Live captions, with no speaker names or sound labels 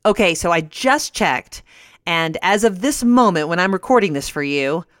Okay, so I just checked, and as of this moment when I'm recording this for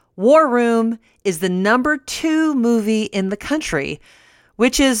you, War Room is the #2 movie in the country,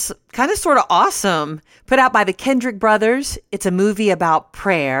 which is kind of sort of awesome. Put out by the Kendrick brothers. It's a movie about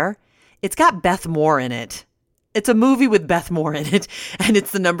prayer. It's got Beth Moore in it. It's a movie with Beth Moore in it, and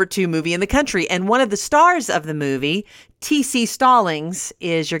it's the #2 movie in the country. And one of the stars of the movie, T.C. Stallings,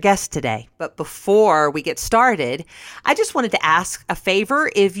 is your guest today. But before we get started, I just wanted to ask a favor.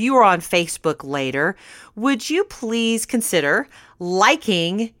 If you are on Facebook later, would you please consider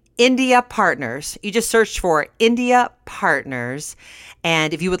liking India Partners? You just search for India Partners.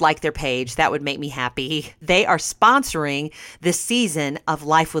 And if you would like their page, that would make me happy. They are sponsoring this season of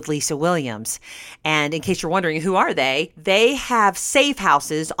Life with Lisa Williams. And in case you're wondering, who are they? They have safe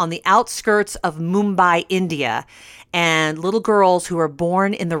houses on the outskirts of Mumbai, India. And little girls who are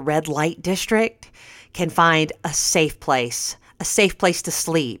born in the red light district can find a safe place to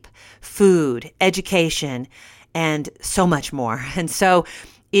sleep, food, education, and so much more. And so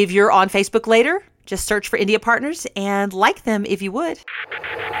if you're on Facebook later, just search for India Partners and like them if you would.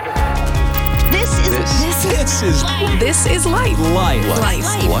 This is life. This is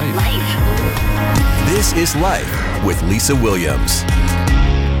Life with Lisa Williams.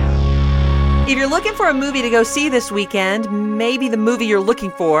 If you're looking for a movie to go see this weekend, maybe the movie you're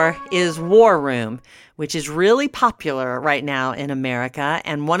looking for is War Room, which is really popular right now in America.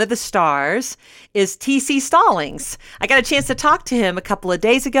 And one of the stars is T.C. Stallings. I got a chance to talk to him a couple of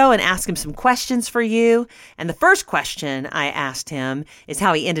days ago and ask him some questions for you. And the first question I asked him is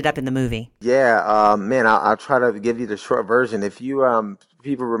how he ended up in the movie. Yeah, man, I'll try to give you the short version. If you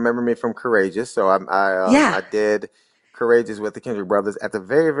people remember me from Courageous, so I did Courageous with the Kendrick brothers. At the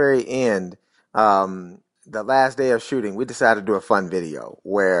very, very end, the last day of shooting, we decided to do a fun video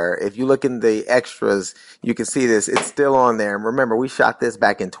where if you look in the extras, you can see this. It's still on there. And remember, we shot this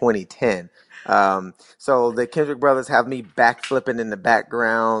back in 2010. So the Kendrick brothers have me backflipping in the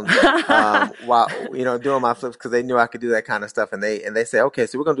background while doing my flips because they knew I could do that kind of stuff. And they say, okay,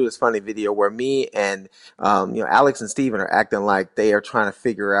 so we're gonna do this funny video where me and Alex and Steven are acting like they are trying to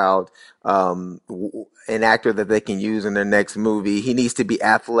figure out an actor that they can use in their next movie. He needs to be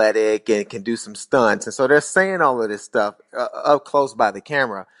athletic and can do some stunts. And so they're saying all of this stuff up close by the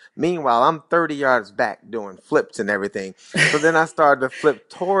camera. Meanwhile, I'm 30 yards back doing flips and everything. So then I started to flip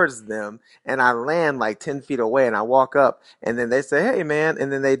towards them and I land like 10 feet away and I walk up and then they say, hey man.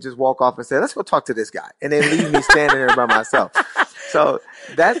 And then they just walk off and say, let's go talk to this guy. And they leave me standing there by myself. So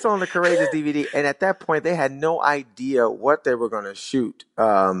that's on the Courageous DVD. And at that point, they had no idea what they were going to shoot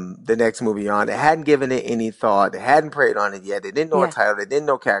the next movie on. They hadn't given it any thought. They hadn't prayed on it yet. They didn't know a title. They didn't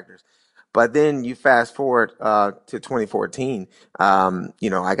know characters. But then you fast forward to 2014,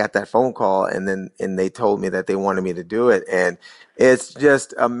 I got that phone call and they told me that they wanted me to do it. And it's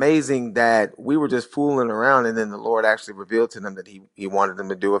just amazing that we were just fooling around. And then the Lord actually revealed to them that he wanted them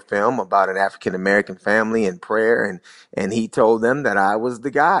to do a film about an African-American family and prayer. And he told them that I was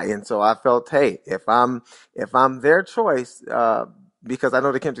the guy. And so I felt, hey, if I'm their choice, because I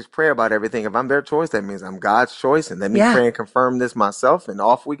know the Kendricks pray about everything. If I'm their choice, that means I'm God's choice. And let me pray and confirm this myself. And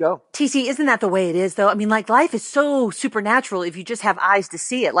off we go. TC, isn't that the way it is, though? I mean, like, life is so supernatural if you just have eyes to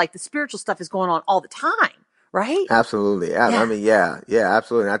see it. Like, the spiritual stuff is going on all the time, right? Absolutely. I mean,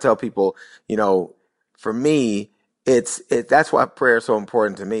 absolutely. And I tell people, for me, that's why prayer is so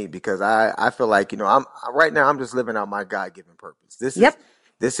important to me, because I feel like, I'm just living out my God-given purpose.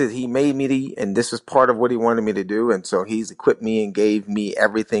 He made me and this was part of what he wanted me to do. And so he's equipped me and gave me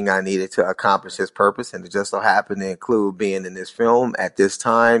everything I needed to accomplish his purpose. And it just so happened to include being in this film at this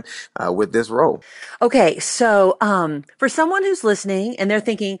time with this role. Okay. So, for someone who's listening and they're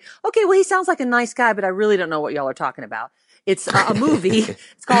thinking, okay, well, he sounds like a nice guy, but I really don't know what y'all are talking about. It's a movie.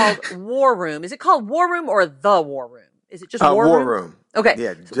 It's called War Room. Is it called War Room or The War Room? Is it just War Room? War Room. Okay.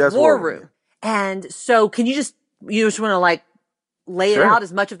 Yeah, just War Room. And so can you just want to lay it out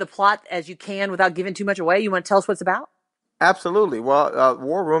as much of the plot as you can without giving too much away? You want to tell us what it's about? Absolutely. Well,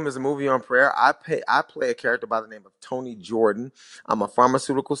 War Room is a movie on prayer. I play a character by the name of Tony Jordan. I'm a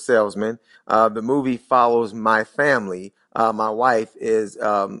pharmaceutical salesman. The movie follows my family. My wife is,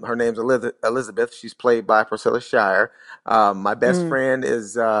 her name's Elizabeth. She's played by Priscilla Shire. My best friend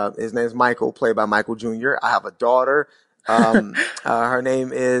is, his name's Michael, played by Michael Jr. I have a daughter. Her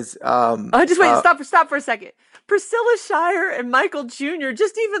name is, stop for a second. Priscilla Shire and Michael Jr.,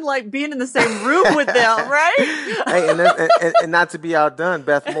 just even being in the same room with them, right? Hey, and not to be outdone,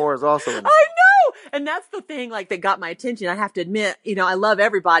 Beth Moore is also in it. I know! And that's the thing, that got my attention. I have to admit, I love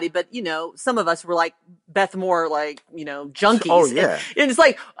everybody, but, some of us were like Beth Moore, junkies. Oh, yeah. And it's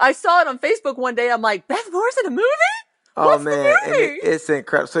I saw it on Facebook one day. I'm like, Beth Moore's in a movie? Oh What's the man, and matter? it's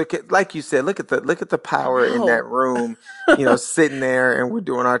incredible. So, like you said, look at the I power in that know. room. Sitting there, and we're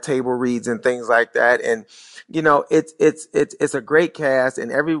doing our table reads and things like that. And it's a great cast,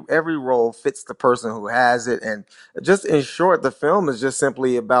 and every role fits the person who has it. And just in short, the film is just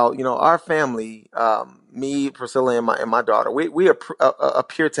simply about our family. Me, Priscilla, and my daughter. We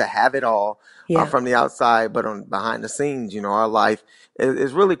appear to have it all Yeah. from the outside, but on behind the scenes, our life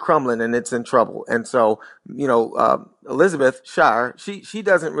is really crumbling and it's in trouble. And so, Elizabeth Shire, she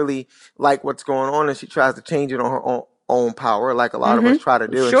doesn't really like what's going on, and she tries to change it on her own power, like a lot of us try to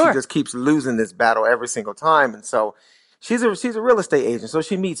do, and she Sure. just keeps losing this battle every single time. And so, she's a real estate agent, so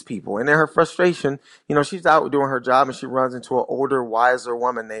she meets people, and in her frustration, she's out doing her job, and she runs into an older, wiser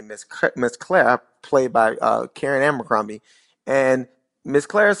woman named Miss Claire, played by Karen Abercrombie, and Miss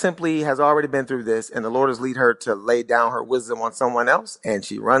Claire simply has already been through this, and the Lord has lead her to lay down her wisdom on someone else. And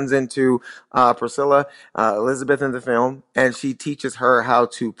she runs into Priscilla, Elizabeth in the film, and she teaches her how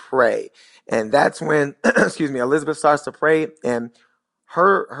to pray. And that's when, excuse me, Elizabeth starts to pray, and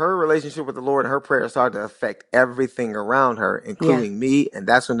her relationship with the Lord and her prayers start to affect everything around her, including me. And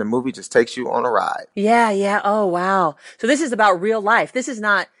that's when the movie just takes you on a ride. Yeah, yeah. Oh, wow. So this is about real life. This is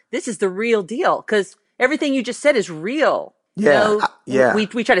the real deal, because everything you just said is real. Yeah, yeah. We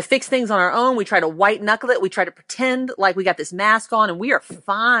try to fix things on our own. We try to white knuckle it. We try to pretend like we got this mask on and we are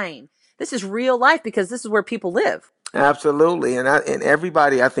fine. This is real life because this is where people live. Absolutely. And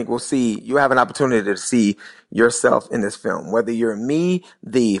everybody, I think, will see, you have an opportunity to see yourself in this film. Whether you're me,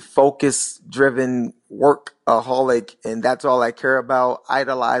 the focus driven workaholic, and that's all I care about,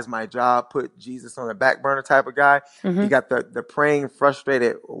 idolize my job, put Jesus on the back burner type of guy. You got the praying,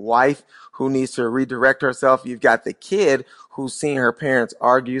 frustrated wife who needs to redirect herself. You've got the kid who's seeing her parents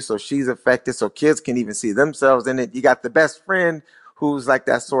argue, so she's affected, so kids can even see themselves in it. You got the best friend who's like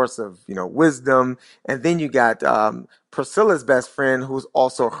that source of, wisdom. And then you got Priscilla's best friend, who's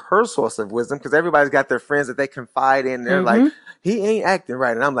also her source of wisdom, because everybody's got their friends that they confide in. They're like, he ain't acting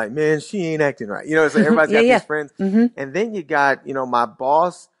right. And I'm like, man, she ain't acting right. So everybody's got these friends. And then you got, my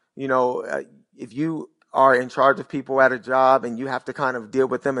boss, if you are in charge of people at a job and you have to kind of deal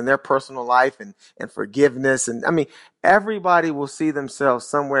with them in their personal life and forgiveness. And I mean, everybody will see themselves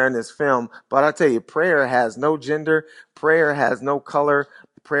somewhere in this film. But I tell you, prayer has no gender, prayer has no color,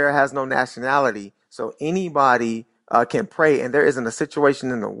 prayer has no nationality. So anybody can pray, and there isn't a situation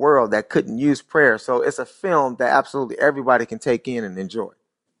in the world that couldn't use prayer. So it's a film that absolutely everybody can take in and enjoy.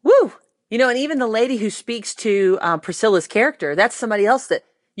 Woo! And even the lady who speaks to Priscilla's character, that's somebody else that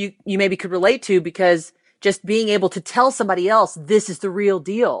you maybe could relate to, because just being able to tell somebody else this is the real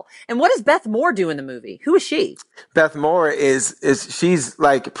deal. And what does Beth Moore do in the movie? Who is she? Beth Moore is she's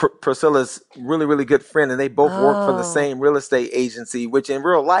like Priscilla's really, really good friend, and they both work for the same real estate agency, which in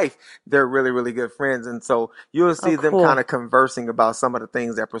real life, they're really, really good friends. And so you'll see them kind of conversing about some of the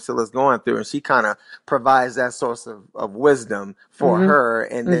things that Priscilla's going through, and she kind of provides that source of wisdom for her.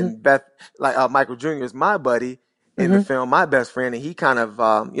 And then Beth, like Michael Jr. is my buddy in the film, my best friend, and he kind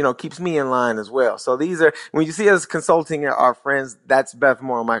of, keeps me in line as well. So these are, when you see us consulting our friends, that's Beth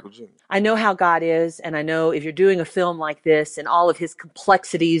Moore and Michael Jr. I know how God is, and I know if you're doing a film like this and all of his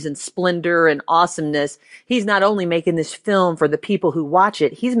complexities and splendor and awesomeness, he's not only making this film for the people who watch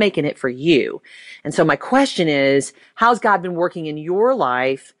it, he's making it for you. And so my question is, how's God been working in your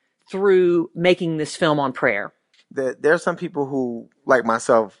life through making this film on prayer? There are some people who, like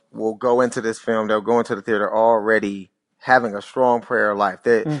myself, will go into this film, they'll go into the theater already having a strong prayer life.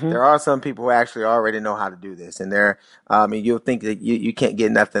 There are some people who actually already know how to do this, and you'll think that you can't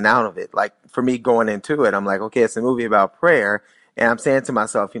get nothing out of it. Like for me going into it, I'm like, okay, it's a movie about prayer, and I'm saying to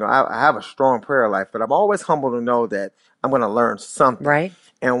myself, I have a strong prayer life, but I'm always humble to know that I'm going to learn something. Right.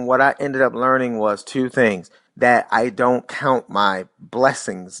 And what I ended up learning was two things: that I don't count my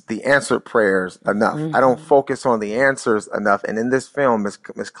blessings, the answered prayers, enough. I don't focus on the answers enough. And in this film, Miss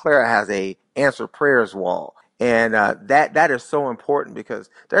Clara has a answered prayers wall. And that is so important, because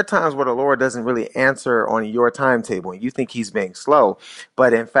there are times where the Lord doesn't really answer on your timetable, and you think he's being slow,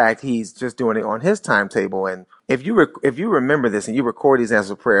 but in fact, he's just doing it on his timetable. And if you remember this and you record these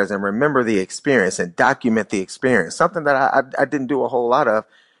answered prayers and remember the experience and document the experience, something that I didn't do a whole lot of,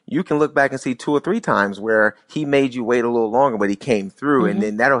 you can look back and see 2 or 3 times where he made you wait a little longer, but he came through, and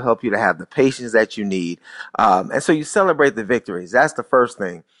then that'll help you to have the patience that you need. And so you celebrate the victories. That's the first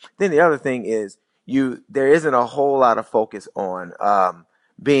thing. Then the other thing is, there isn't a whole lot of focus on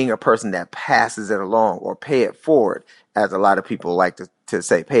being a person that passes it along or pay it forward, as a lot of people like to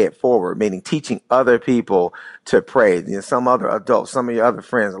say, pay it forward, meaning teaching other people to pray. Some other adults, some of your other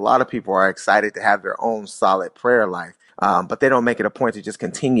friends, a lot of people are excited to have their own solid prayer life. but they don't make it a point to just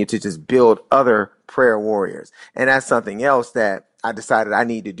continue to just build other prayer warriors. And that's something else that I decided I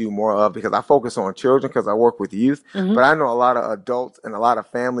need to do more of, because I focus on children because I work with youth, but I know a lot of adults and a lot of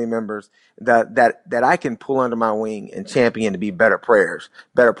family members that I can pull under my wing and champion to be better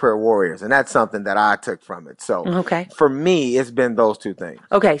prayer warriors. And that's something that I took from it. So for me, it's been those two things.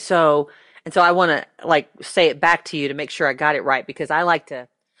 Okay. So I want to like say it back to you to make sure I got it right, because I want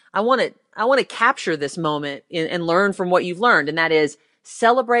to capture this moment and learn from what you've learned. And that is,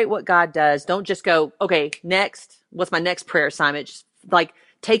 celebrate what God does. Don't just go, okay, next, what's my next prayer assignment? Just like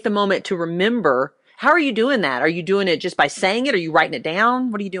take the moment to remember. How are you doing that? Are you doing it just by saying it? Are you writing it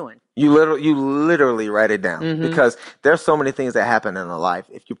down? What are you doing? You literally write it down, because there's so many things that happen in a life.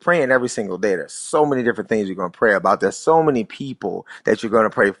 If you're praying every single day, there's so many different things you're going to pray about. There's so many people that you're going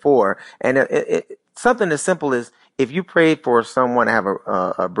to pray for. And something as simple as, if you pray for someone to have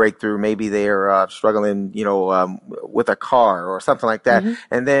a breakthrough, maybe they're struggling, with a car or something like that,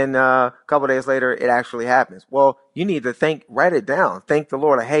 and then a couple of days later it actually happens. Well, you need to write it down. Thank the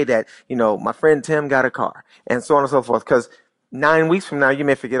Lord. Hey, that my friend Tim got a car, and so on and so forth. Because 9 weeks from now, you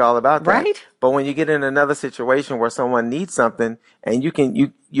may forget all about that. Right. But when you get in another situation where someone needs something, and you're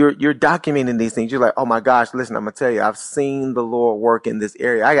documenting these things, you're like, oh my gosh, listen, I'm gonna tell you, I've seen the Lord work in this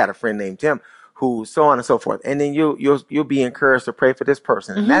area. I got a friend named Tim, who, so on and so forth. And then you'll be encouraged to pray for this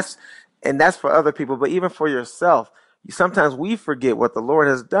person. And that's for other people, but even for yourself. Sometimes we forget what the Lord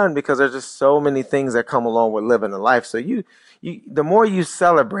has done, because there's just so many things that come along with living a life. So the more you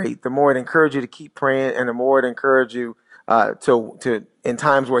celebrate, the more it encourages you to keep praying, and the more it encourages you to in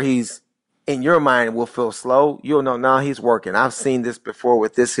times where he's in your mind will feel slow, you'll know now he's working. I've seen this before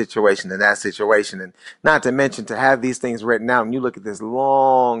with this situation and that situation. And not to mention, to have these things written out, and you look at this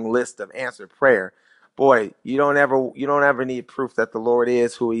long list of answered prayer, boy, you don't ever need proof that the Lord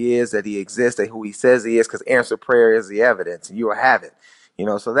is who he is, that he exists, that who he says he is, because answered prayer is the evidence, and you will have it.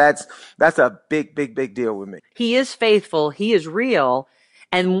 So that's a big, big, big deal with me. He is faithful. He is real.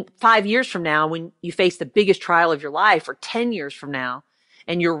 And 5 years from now, when you face the biggest trial of your life, or 10 years from now,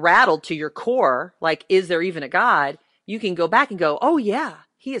 and you're rattled to your core, like, is there even a God? You can go back and go, oh yeah,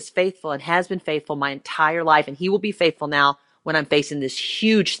 he is faithful and has been faithful my entire life. And he will be faithful now when I'm facing this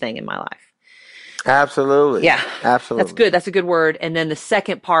huge thing in my life. Absolutely. Yeah. Absolutely. That's good. That's a good word. And then the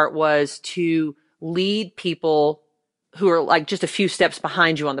second part was to lead people who are like just a few steps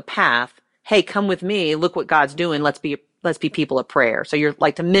behind you on the path. Hey, come with me. Look what God's doing. Let's be people of prayer. So you're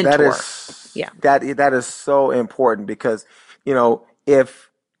like to mentor. That is so important, because, if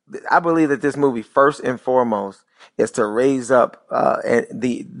I believe that this movie, first and foremost, is to raise up,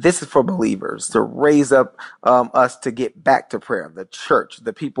 this is for believers, to raise up us to get back to prayer, the church,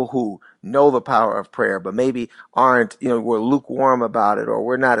 the people who know the power of prayer, but maybe aren't, we're lukewarm about it, or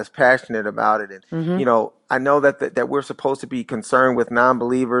we're not as passionate about it. And, I know that we're supposed to be concerned with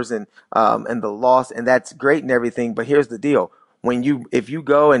non-believers and the lost, and that's great and everything. But here's the deal. If you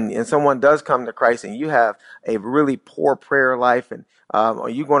go and someone does come to Christ, and you have a really poor prayer life, and or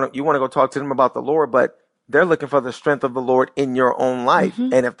you want to go talk to them about the Lord, but they're looking for the strength of the Lord in your own life.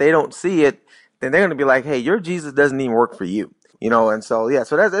 And if they don't see it, then they're going to be like, hey, your Jesus doesn't even work for you. And so,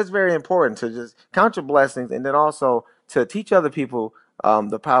 so that's very important, to just count your blessings, and then also to teach other people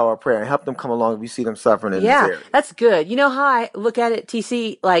the power of prayer, and help them come along if you see them suffering in this area. That's good. You know how I look at it,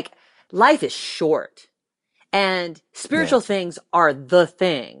 TC? Like, life is short, and spiritual things are the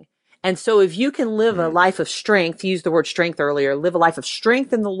thing. And so if you can live a life of strength, use the word strength earlier, live a life of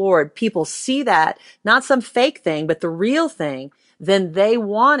strength in the Lord, people see that, not some fake thing, but the real thing, then they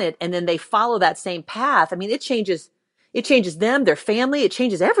want it, and then they follow that same path. I mean, it changes them, their family, it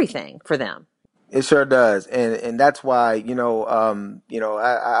changes everything for them. It sure does. And that's why,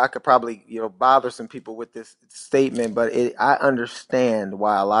 I could probably, bother some people with this statement, but I understand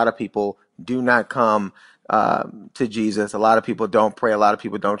why a lot of people do not come to Jesus. A lot of people don't pray. A lot of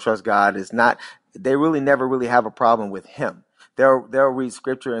people don't trust God. They really never really have a problem with him. They'll read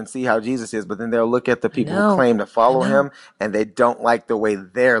scripture and see how Jesus is, but then they'll look at the people who claim to follow him, and they don't like the way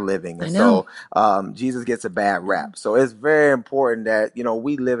they're living. And so Jesus gets a bad rap. So it's very important that,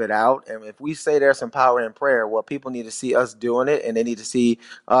 we live it out. And if we say there's some power in prayer, well, people need to see us doing it, and they need to see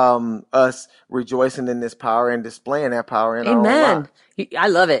us rejoicing in this power and displaying that power in our own lives. I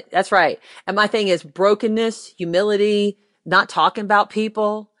love it. That's right. And my thing is brokenness, humility, not talking about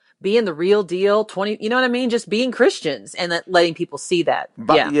people, being the real deal, you know what I mean? Just being Christians, and letting people see that.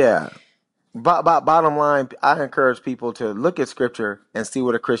 Bottom line, I encourage people to look at scripture and see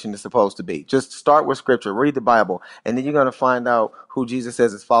what a Christian is supposed to be. Just start with scripture, read the Bible, and then you're going to find out who Jesus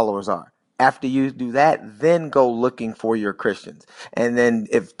says his followers are. After you do that, then go looking for your Christians. And then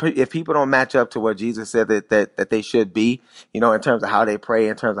if people don't match up to what Jesus said that they should be, in terms of how they pray,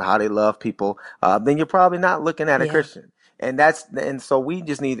 in terms of how they love people, then you're probably not looking at a Christian. And so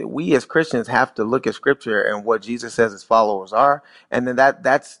we as Christians have to look at scripture and what Jesus says his followers are. And then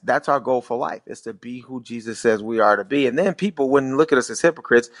that's our goal for life, is to be who Jesus says we are to be. And then people wouldn't look at us as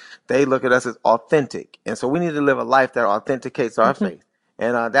hypocrites. They look at us as authentic. And so we need to live a life that authenticates our faith.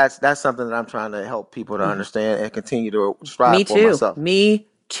 And that's something that I'm trying to help people to understand and continue to strive for myself. Me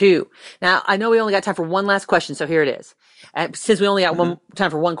too. Now, I know we only got time for one last question, so here it is. And since we only got time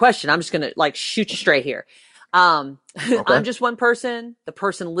for one question, I'm just going to shoot you straight here. Okay. I'm just one person. The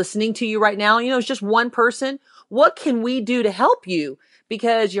person listening to you right now, is just one person. What can we do to help you?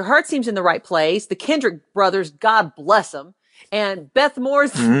 Because your heart seems in the right place. The Kendrick brothers, God bless them. And Beth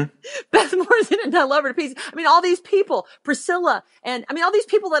Moore's in it, and I love her to pieces. I mean, all these people, Priscilla, and all these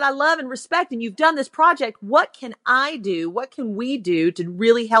people that I love and respect, and you've done this project. What can I do? What can we do to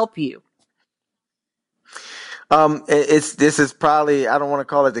really help you? This is probably, I don't want to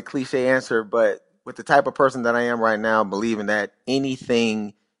call it the cliche answer, but with the type of person that I am right now, believing that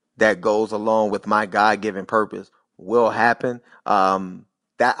anything that goes along with my God-given purpose will happen,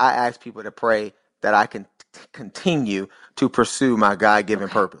 that I ask people to pray that I can continue to pursue my God-given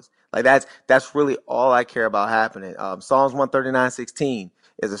purpose. That's really all I care about happening. Psalms 139:16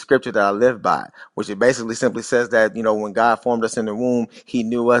 is a scripture that I live by, which it basically simply says that, when God formed us in the womb, he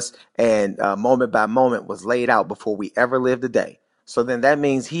knew us, and moment by moment was laid out before we ever lived a day. So then that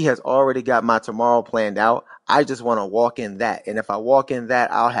means he has already got my tomorrow planned out. I just want to walk in that. And if I walk in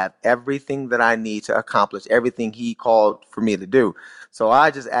that, I'll have everything that I need to accomplish everything he called for me to do. So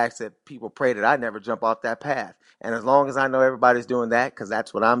I just ask that people pray that I never jump off that path. And as long as I know everybody's doing that, because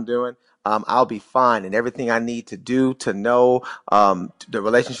that's what I'm doing, I'll be fine. And everything I need to do, to know, the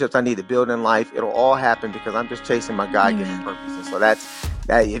relationships I need to build in life, it'll all happen because I'm just chasing my God-given purpose. And so that's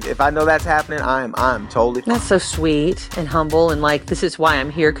that. If I know that's happening, I'm totally fine. That's so sweet and humble. And this is why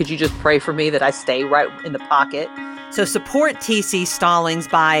I'm here. Could you just pray for me that I stay right in the pocket? So support TC Stallings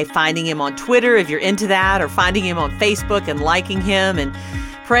by finding him on Twitter if you're into that, or finding him on Facebook and liking him and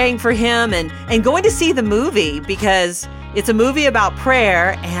praying for him, and going to see the movie, because it's a movie about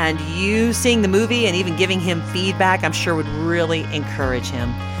prayer, and you seeing the movie and even giving him feedback, I'm sure would really encourage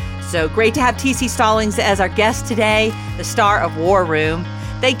him. So great to have TC Stallings as our guest today, the star of War Room.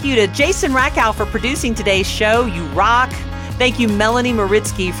 Thank you to Jason Rackow for producing today's show. You rock. Thank you, Melanie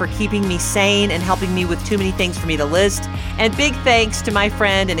Maritsky, for keeping me sane and helping me with too many things for me to list. And big thanks to my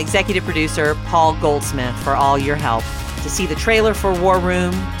friend and executive producer, Paul Goldsmith, for all your help. To see the trailer for War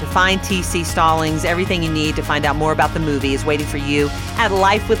Room, to find TC Stallings, everything you need to find out more about the movie is waiting for you at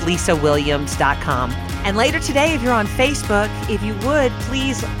lifewithlisawilliams.com. And later today, if you're on Facebook, if you would,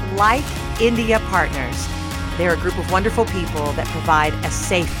 please like India Partners. They're a group of wonderful people that provide a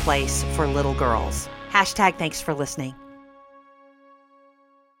safe place for little girls. #thanks for listening.